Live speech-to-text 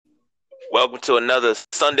Welcome to another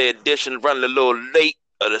Sunday edition, running a little late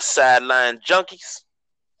of the Sideline Junkies.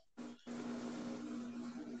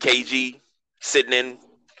 KG sitting in,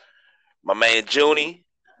 my man Junie.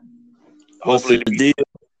 Hopefully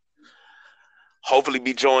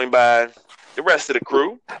be joined by the rest of the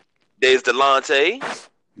crew. There's Delonte.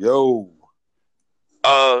 Yo.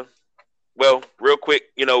 Well, real quick,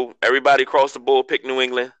 everybody across the board picked New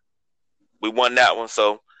England. We won that one,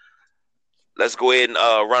 so let's go ahead and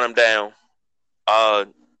run them down.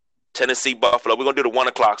 Tennessee, Buffalo. We're going to do the 1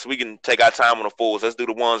 o'clock so we can take our time on the fours. Let's do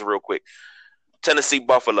the ones real quick. Tennessee,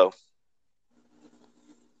 Buffalo.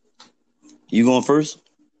 You going first?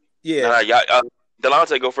 Yeah.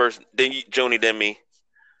 Delonte go first, then Junie, then me.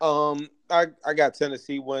 I got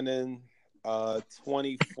Tennessee winning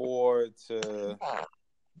 24 to.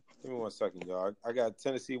 Give me 1 second, y'all. I got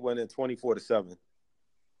Tennessee winning 24-7.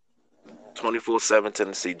 24-7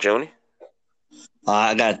 Tennessee. Junie?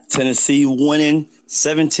 I got Tennessee winning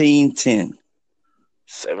 17-10.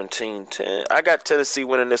 17-10. I got Tennessee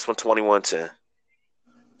winning this one 21-10.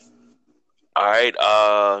 All right.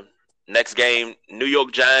 Next game, New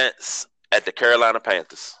York Giants at the Carolina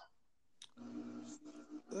Panthers.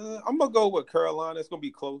 I'm going to go with Carolina. It's going to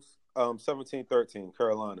be close. 17-13,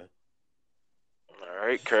 Carolina. All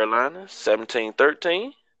right, Carolina,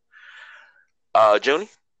 17-13. Junie?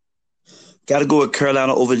 Got to go with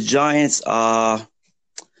Carolina over the Giants.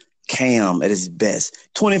 Cam at his best.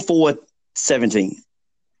 24-17.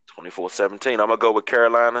 24-17. I'm going to go with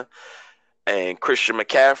Carolina. And Christian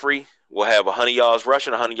McCaffrey will have 100 yards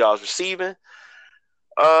rushing, 100 yards receiving.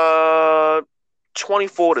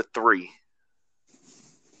 24-3.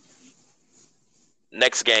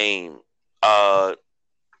 Next game,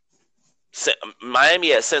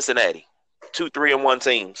 Miami at Cincinnati. 2-3-1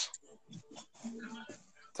 teams.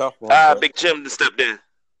 Tough one. Big Jim stepped in.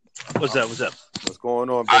 What's up? What's going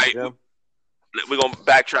on, Big Jim? We're going to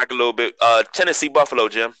backtrack a little bit. Tennessee, Buffalo,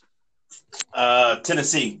 Jim.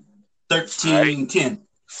 Tennessee, 13-10.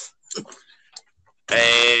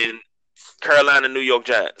 And Carolina, New York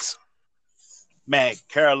Giants. Man,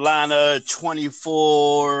 Carolina,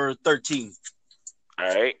 24-13.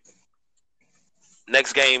 All right.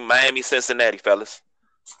 Next game, Miami, Cincinnati, fellas.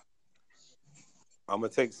 I'm going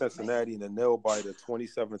to take Cincinnati in the nail biter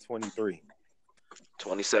 27-23.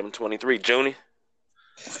 27-23. Junie?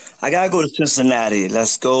 I got to go to Cincinnati.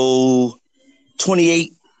 Let's go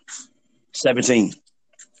 28-17.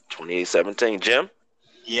 28-17. Jim?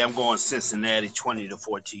 Yeah, I'm going Cincinnati,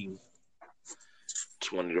 20-14.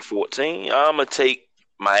 20-14. I'm going to take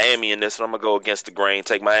Miami in this one. I'm going to go against the grain.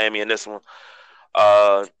 Take Miami in this one.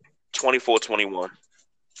 24-21.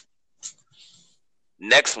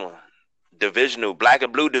 Next one. Divisional, black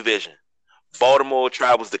and blue division. Baltimore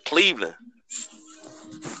travels to Cleveland.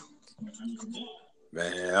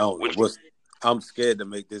 Man, I don't know. I'm scared to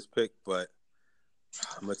make this pick, but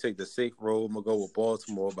I'm going to take the safe road. I'm going to go with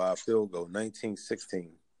Baltimore by a field goal, 19-16.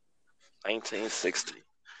 19-16.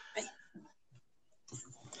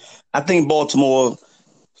 I think Baltimore,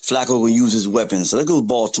 Flacco will use his weapons. So let's go with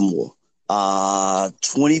Baltimore.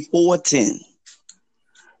 24-10.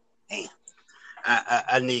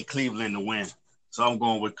 I need Cleveland to win. So I'm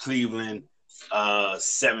going with Cleveland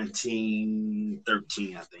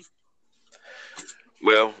 17-13, I think.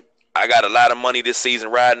 Well, I got a lot of money this season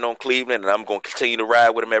riding on Cleveland, and I'm going to continue to ride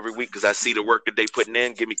with them every week because I see the work that they putting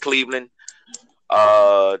in. Give me Cleveland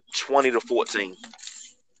 20-14.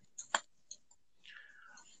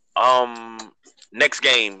 Next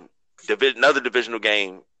game, another divisional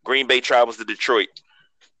game. Green Bay travels to Detroit.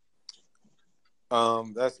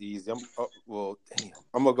 That's easy. I'm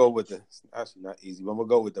gonna go with actually not easy, but I'm gonna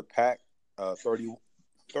go with the Pack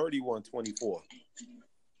 31-24.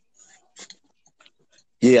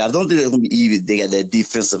 Yeah, I don't think it's gonna be easy. They got that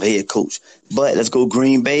defensive head coach. But let's go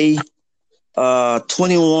Green Bay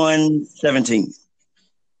 21-17.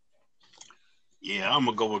 Yeah, I'm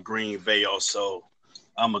gonna go with Green Bay also.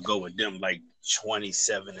 I'm gonna go with them like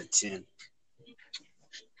 27-10.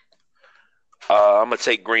 I'm gonna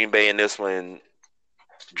take Green Bay in this one.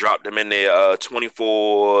 Drop them in there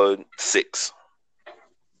 24-6.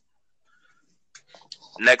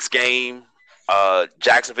 Next game,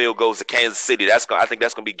 Jacksonville goes to Kansas City. I think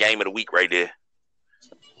that's gonna be game of the week right there.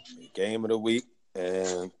 Game of the week,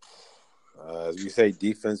 and as we say,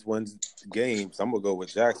 defense wins games. I'm gonna go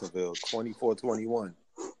with Jacksonville 24-21.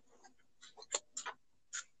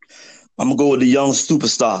 I'm gonna go with the young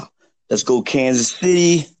superstar. Let's go Kansas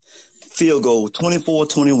City. Field goal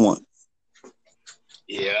 24-21.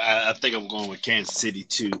 Yeah, I think I'm going with Kansas City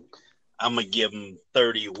too. I'm gonna give them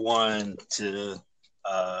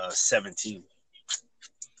 31-17.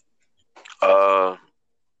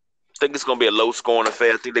 think it's gonna be a low scoring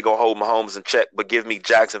affair. I think they're gonna hold Mahomes in check, but give me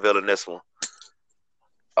Jacksonville in this one.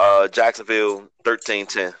 Jacksonville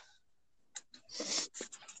 13-10.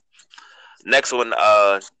 Next one,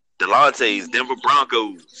 Delonte's Denver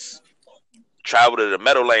Broncos travel to the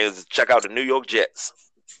Meadowlands to check out the New York Jets.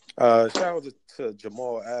 Shout out to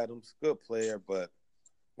Jamal Adams, good player, but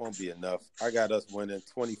won't be enough. I got us winning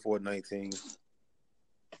 24-19.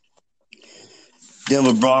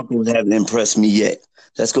 Denver Broncos haven't impressed me yet.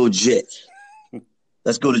 Let's go Jets.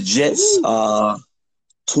 Let's go to Jets. 21-10.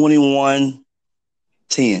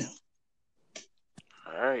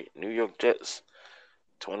 All right, New York Jets,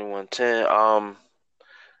 21-10.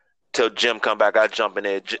 Till Jim come back, I jump in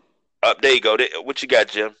there. There you go. What you got,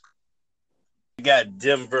 Jim? You got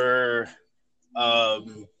Denver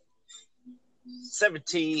 17-6.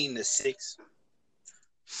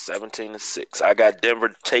 17-6. I got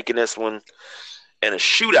Denver taking this one in a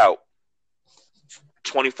shootout,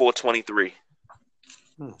 24-23.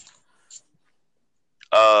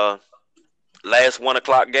 Last 1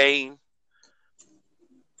 o'clock game,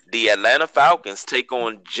 the Atlanta Falcons take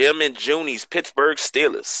on Jim and Junie's Pittsburgh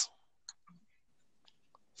Steelers.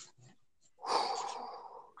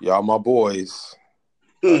 Y'all my boys.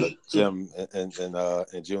 Jim and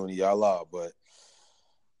Junie, y'all are, but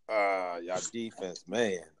y'all defense,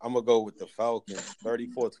 man. I'm gonna go with the Falcons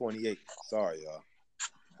 34-28. Sorry, y'all.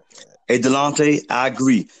 Hey, Delonte, I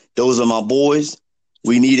agree. Those are my boys.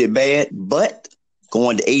 We need it bad, but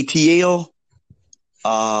going to ATL,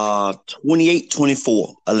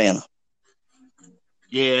 28-24, Atlanta.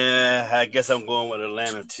 Yeah, I guess I'm going with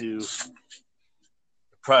Atlanta too.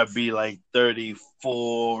 Probably be like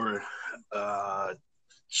 34-27.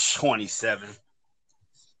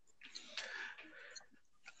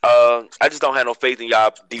 I just don't have no faith in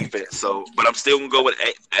y'all defense. But I'm still gonna go with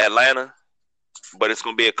Atlanta. But it's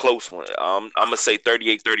gonna be a close one. I'm gonna say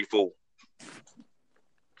 38-34.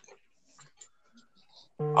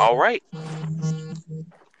 All right.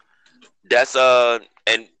 That's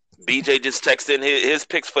and BJ just texted in his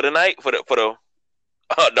picks for the night for the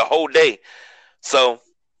whole day. So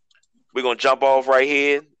we're gonna jump off right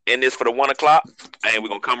here, end this for the 1 o'clock, and we're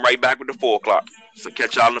gonna come right back with the 4 o'clock. So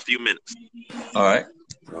catch y'all in a few minutes. All right.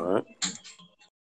 All right.